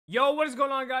Yo, what is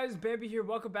going on, guys? Bambi here.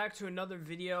 Welcome back to another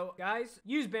video. Guys,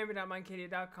 use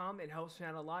bambi.mindcadia.com. It helps me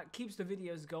out a lot. Keeps the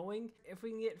videos going. If we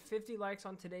can get 50 likes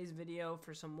on today's video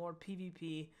for some more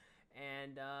PvP.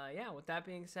 And yeah, with that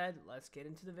being said, let's get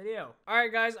into the video.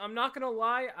 Alright guys, I'm not gonna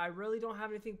lie, I really don't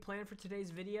have anything planned for today's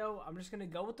video. I'm just gonna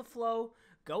go with the flow,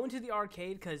 go into the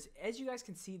arcade, because as you guys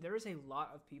can see, there is a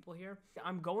lot of people here.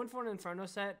 I'm going for an Inferno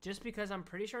set just because I'm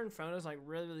pretty sure Inferno's like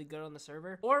really good on the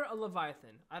server. Or a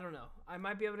Leviathan, I don't know. I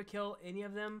might be able to kill any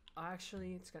of them.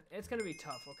 Actually, it's gonna be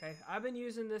tough, okay? I've been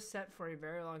using this set for a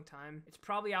very long time. It's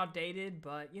probably outdated,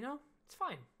 but you know, it's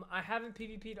fine. I haven't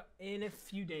PvP'd in a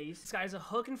few days. This guy's a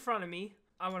hook in front of me.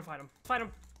 I want to fight him. Fight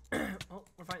him. Oh,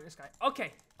 we're fighting this guy.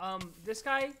 Okay. This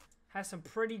guy has some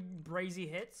pretty brazy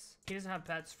hits. He doesn't have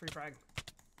pets. Free frag.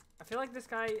 I feel like this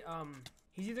guy,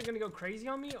 he's either going to go crazy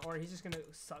on me or he's just going to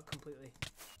suck completely.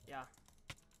 Yeah.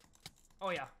 Oh,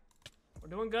 yeah. We're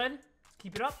doing good. Let's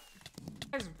keep it up.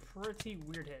 This guy's pretty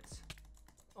weird hits.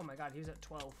 Oh, my God. He was at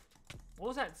 12. What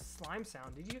was that slime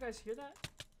sound? Did you guys hear that?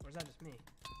 Or is that just me?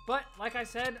 But like I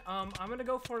said, I'm gonna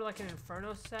go for like an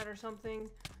Inferno set or something.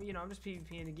 You know, I'm just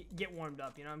PvPing to get warmed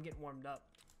up. You know, I'm getting warmed up.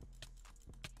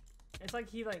 It's like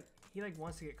he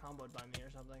wants to get comboed by me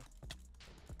or something.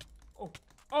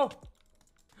 Oh,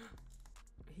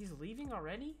 he's leaving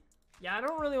already? Yeah, I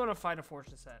don't really want to fight a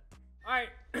fortune set. All right,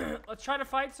 let's try to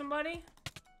fight somebody.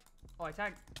 Oh, I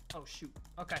tagged. Oh shoot.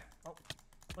 Okay. Oh,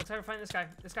 let's try to find this guy.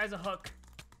 This guy's a hook.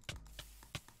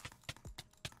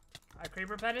 I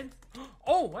creeper petted.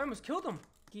 Oh, I almost killed him.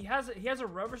 He has a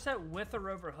rover set with a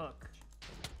rover hook.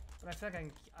 But I feel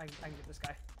like I can get this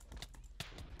guy.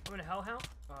 I'm gonna hellhound.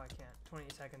 Oh, I can't.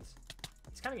 28 seconds.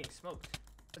 He's kind of getting smoked.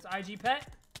 Let's IG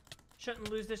pet.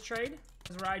 Shouldn't lose this trade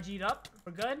because we're IG'd up.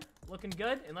 We're good. Looking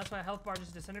good. Unless my health bar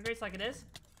just disintegrates like it is.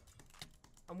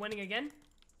 I'm winning again.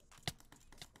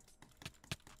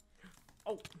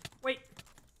 Oh, wait.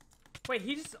 Wait,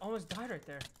 he just almost died right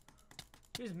there.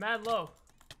 He was mad low.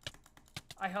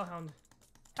 I hellhound.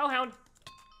 Hellhound!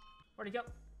 Where'd he go?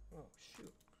 Oh,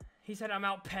 shoot. He said I'm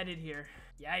out petted here.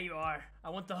 Yeah, you are. I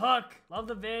want the hook. Love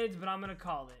the vids, but I'm gonna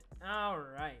call it.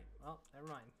 Alright. Well, never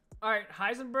mind. Alright,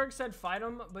 Heisenberg said fight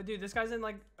him, but dude, this guy's in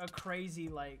like a crazy,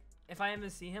 like, if I even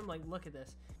see him, like, look at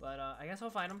this. But, I guess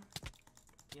I'll fight him.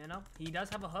 You know? He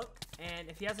does have a hook, and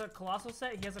if he has a colossal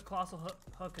set, he has a colossal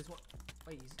hook as well.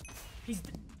 Wait, he's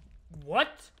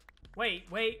what?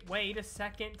 Wait a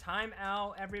second. Time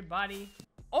out, everybody.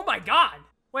 Oh my God!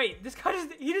 Wait, this guy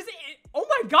oh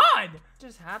my God! What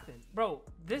just happened? Bro,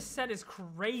 this set is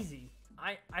crazy.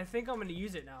 I think I'm gonna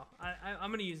use it now.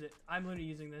 I'm gonna use it. I'm literally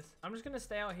using this. I'm just gonna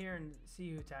stay out here and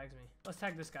see who tags me. Let's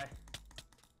tag this guy.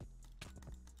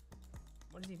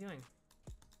 What is he doing?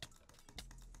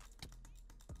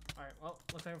 Alright, well,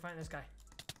 looks like we're fighting this guy.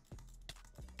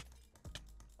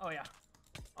 Oh yeah.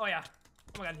 Oh yeah.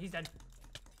 Oh my God, he's dead.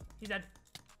 He's dead.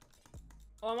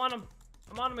 Oh, I'm on him.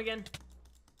 I'm on him again.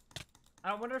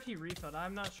 I wonder if he refilled.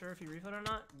 I'm not sure if he refilled or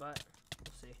not, but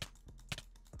we'll see.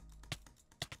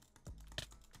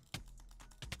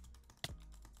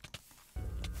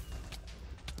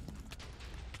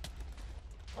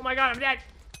 Oh my God, I'm dead.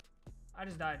 I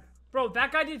just died. Bro,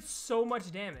 that guy did so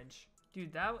much damage.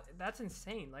 Dude, that's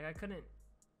insane. Like,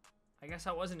 I guess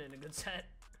I wasn't in a good set.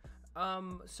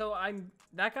 So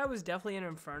that guy was definitely an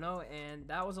Inferno, and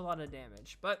that was a lot of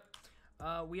damage. But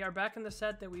we are back in the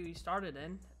set that we started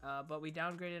in, but we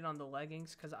downgraded on the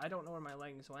leggings because I don't know where my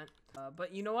leggings went.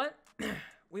 But you know what?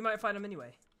 We might fight him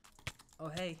anyway. Oh,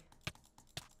 hey.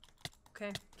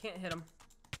 Okay, can't hit him.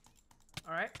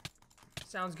 All right,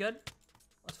 sounds good.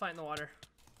 Let's fight in the water.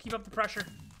 Keep up the pressure.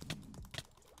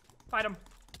 Fight him.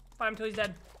 Fight him till he's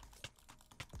dead.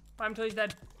 Fight him till he's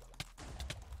dead.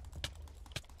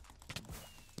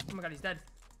 Oh my God, he's dead.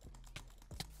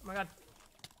 Oh my God.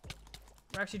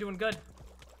 We're actually doing good.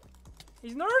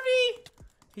 He's nervy!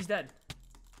 He's dead.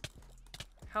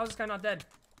 How is this guy not dead?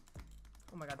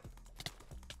 Oh my God.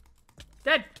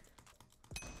 Dead!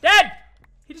 Dead!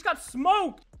 He just got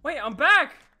smoked! Wait, I'm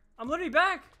back! I'm literally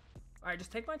back! Alright,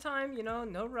 just take my time, you know,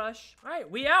 no rush. Alright,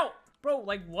 we out! Bro,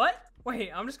 like what?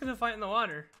 Wait, I'm just gonna fight in the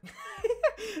water.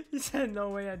 He said, no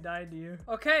way I died to you.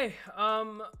 Okay,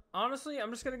 honestly,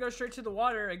 I'm just gonna go straight to the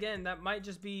water. Again, that might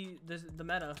just be the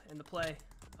meta in the play.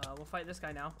 We'll fight this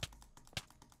guy now.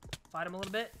 Fight him a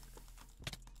little bit.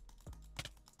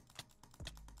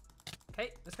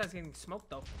 Okay, this guy's getting smoked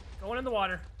though. Going in the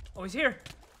water. Oh, he's here.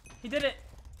 He did it.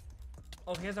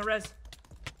 Oh, he has no res.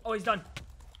 Oh, he's done.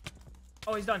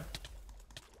 Oh, he's done.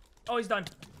 Oh, he's done.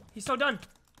 He's so done.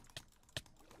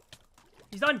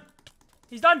 He's done.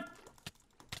 He's done.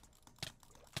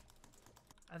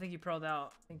 I think he pro'd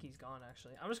out. I think he's gone,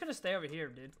 actually. I'm just gonna stay over here,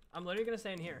 dude. I'm literally gonna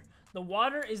stay in here. The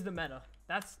water is the meta.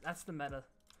 That's the meta.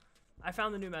 I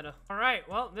found the new meta. All right,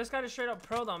 well, this guy just straight up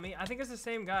pro'd on me. I think it's the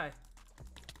same guy.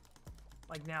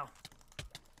 Like now.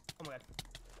 Oh my god.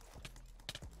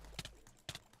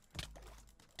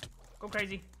 Go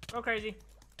crazy. Go crazy.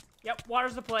 Yep,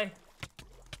 water's the play.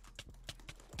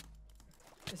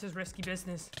 This is risky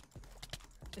business.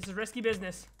 This is risky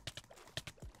business.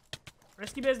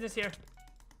 Risky business here.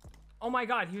 Oh my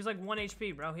god, he was like 1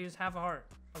 HP, bro. He was half a heart.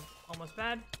 Almost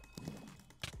bad.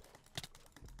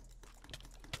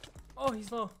 Oh,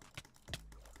 he's low.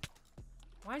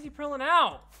 Why is he pulling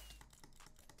out?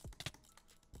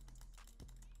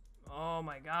 Oh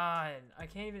my god. I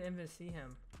can't even see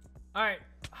him. Alright,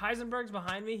 Heisenberg's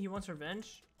behind me. He wants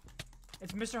revenge.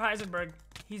 It's Mr. Heisenberg.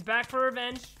 He's back for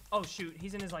revenge. Oh shoot,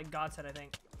 he's in his like god set, I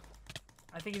think.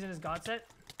 I think he's in his god set.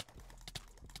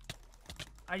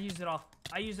 I used it all.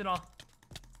 I used it all.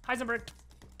 Heisenberg.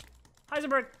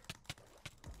 Heisenberg.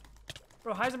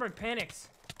 Bro, Heisenberg panics.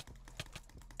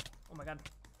 Oh my god.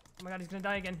 Oh my god, he's gonna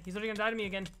die again. He's literally gonna die to me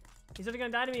again. He's literally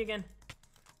gonna die to me again.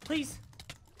 Please.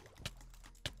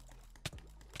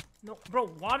 No,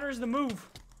 bro, water's the move.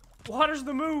 Water's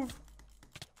the move.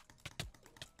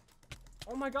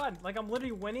 Oh my god, like I'm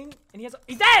literally winning and he's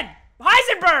dead!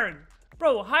 Heisenberg!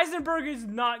 Bro, Heisenberg is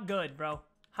not good, bro.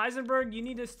 Heisenberg, you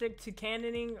need to stick to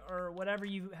cannoning or whatever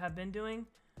you have been doing.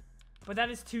 But that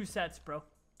is 2 sets, bro.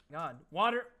 God.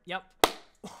 Water. Yep.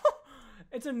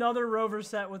 It's another rover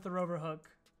set with the rover hook.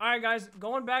 Alright, guys.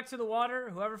 Going back to the water.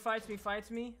 Whoever fights me, fights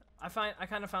me. I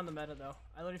kind of found the meta, though.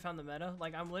 I literally found the meta.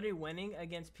 Like, I'm literally winning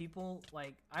against people.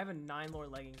 Like, I have a 9 lore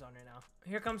leggings on right now.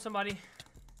 Here comes somebody.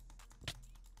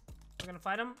 We're gonna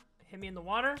fight him. Hit me in the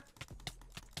water.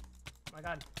 Oh my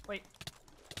god. Wait.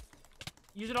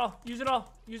 Use it all. Use it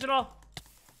all. Use it all.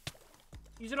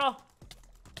 Use it all.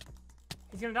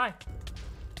 He's gonna die.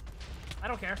 I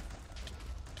don't care.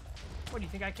 What, do you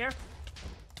think I care?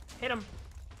 Hit him.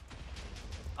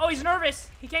 Oh, he's nervous.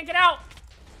 He can't get out.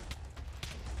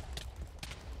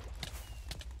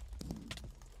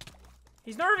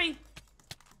 He's nervy.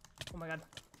 Oh my god.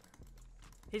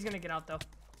 He's gonna get out, though.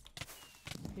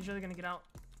 He's really gonna get out.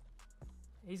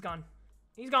 He's gone.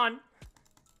 He's gone.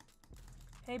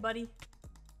 Hey, buddy.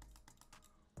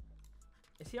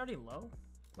 Is he already low?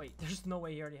 Wait, there's no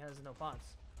way he already has no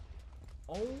pots.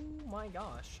 Oh my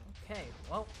gosh. Okay,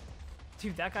 well.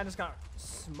 Dude, that guy just got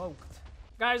smoked.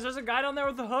 Guys, there's a guy down there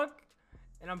with the hook.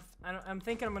 And I'm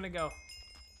thinking I'm gonna go.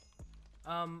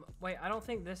 Wait, I don't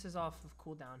think this is off of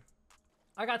cooldown.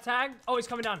 I got tagged. Oh, he's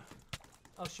coming down.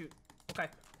 Oh, shoot. Okay.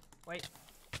 Wait.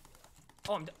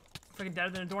 Oh, I'm freaking deader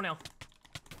than a doornail.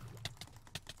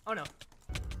 Oh, no.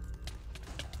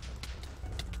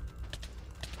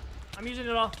 I'm using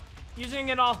it all. Using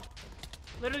it all.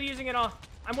 Literally using it all.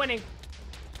 I'm winning.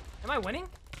 Am I winning?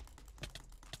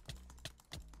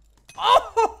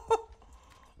 Oh!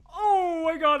 Oh,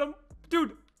 I got him.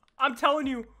 Dude, I'm telling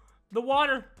you. The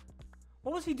water.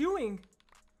 What was he doing?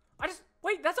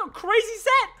 Wait, that's a crazy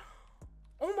set.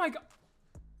 Oh my god.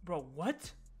 Bro,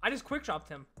 what? I just quick dropped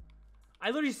him. I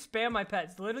literally spam my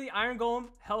pets. Literally Iron Golem,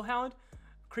 Hellhound,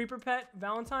 Creeper Pet,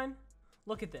 Valentine.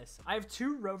 Look at this. I have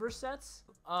 2 rover sets.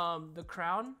 The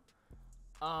crown.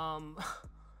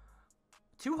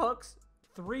 2 hooks.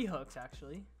 3 hooks,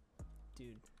 actually.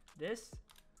 Dude, this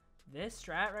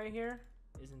strat right here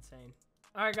is insane.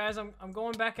 All right, guys, I'm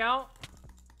going back out.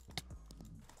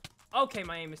 Okay,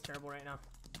 my aim is terrible right now.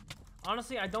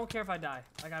 Honestly, I don't care if I die.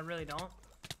 Like, I really don't.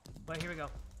 But here we go.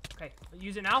 Okay,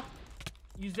 use it now.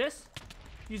 Use this.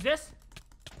 Use this.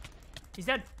 He's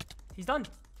dead. He's done.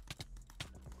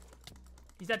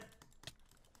 He's dead.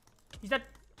 He's dead.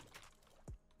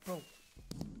 Bro.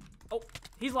 Oh,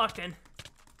 he's locked in.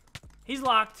 He's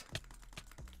locked.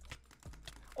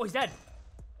 Oh, he's dead.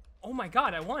 Oh my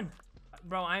god, I won.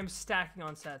 Bro, I am stacking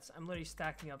on sets. I'm literally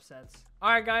stacking up sets.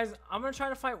 Alright, guys. I'm going to try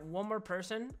to fight one more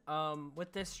person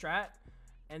with this strat.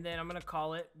 And then I'm going to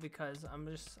call it because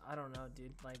I don't know,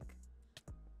 dude. Like,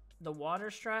 the water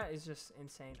strat is just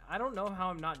insane. I don't know how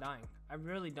I'm not dying. I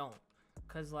really don't.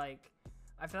 Because, like,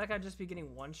 I feel like I'd just be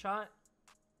getting one shot.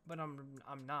 But I'm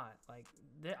not. Like,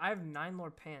 I have 9 more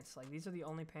pants. Like, these are the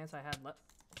only pants I had left.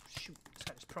 Oh, shoot. This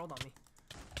guy just pro'd on me.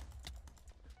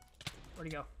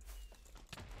 Where'd he go?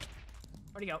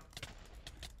 Where'd he go?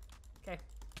 Okay.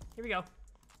 Here we go.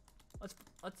 Let's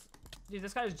dude,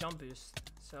 this guy has jump boost.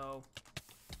 So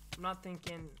I'm not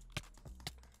thinking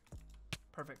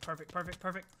perfect.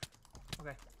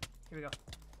 Okay. Here we go.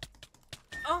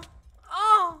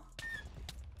 Oh!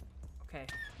 Okay.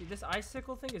 Dude, this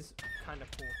icicle thing is kind of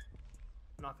cool.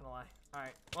 I'm not gonna lie.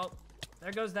 Alright, well,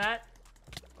 there goes that.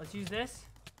 Let's use this.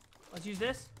 Let's use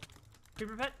this.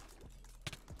 Creeper pet.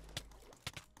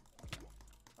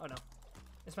 Oh no.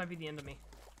 This might be the end of me.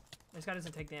 This guy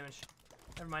doesn't take damage.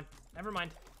 Never mind. Never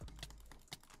mind.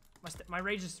 My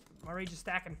rage is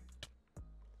stacking.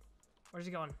 Where's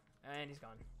he going? And he's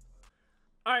gone.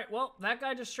 Alright, well, that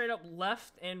guy just straight up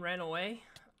left and ran away.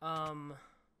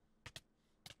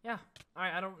 Yeah.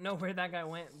 Alright, I don't know where that guy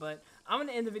went, but I'm going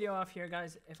to end the video off here,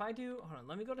 guys. If I do, hold on,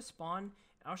 let me go to spawn, and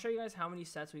I'll show you guys how many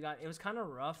sets we got. It was kind of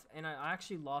rough, and I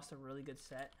actually lost a really good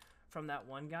set from that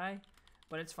one guy,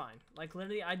 but it's fine. Like,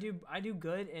 literally, I do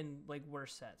good in, like,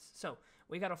 worse sets. So,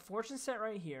 we got a fortune set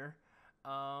right here.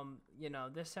 You know,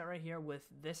 this set right here with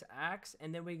this axe,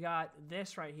 and then we got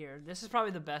this right here. This is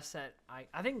probably the best set.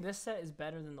 I think this set is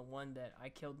better than the one that I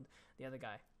killed the other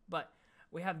guy. But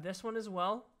we have this one as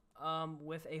well,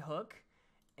 with a hook.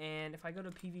 And if I go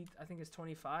to PV, I think it's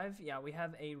 25. Yeah, we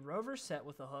have a rover set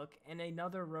with a hook and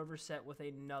another rover set with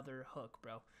another hook,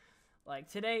 bro. Like,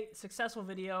 today, successful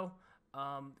video.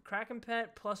 Kraken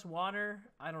pet plus water.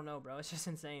 I don't know, bro. It's just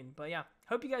insane. But yeah,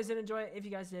 hope you guys did enjoy it. If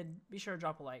you guys did, be sure to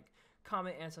drop a like,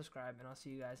 comment, and subscribe. And I'll see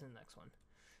you guys in the next one.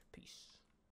 Peace.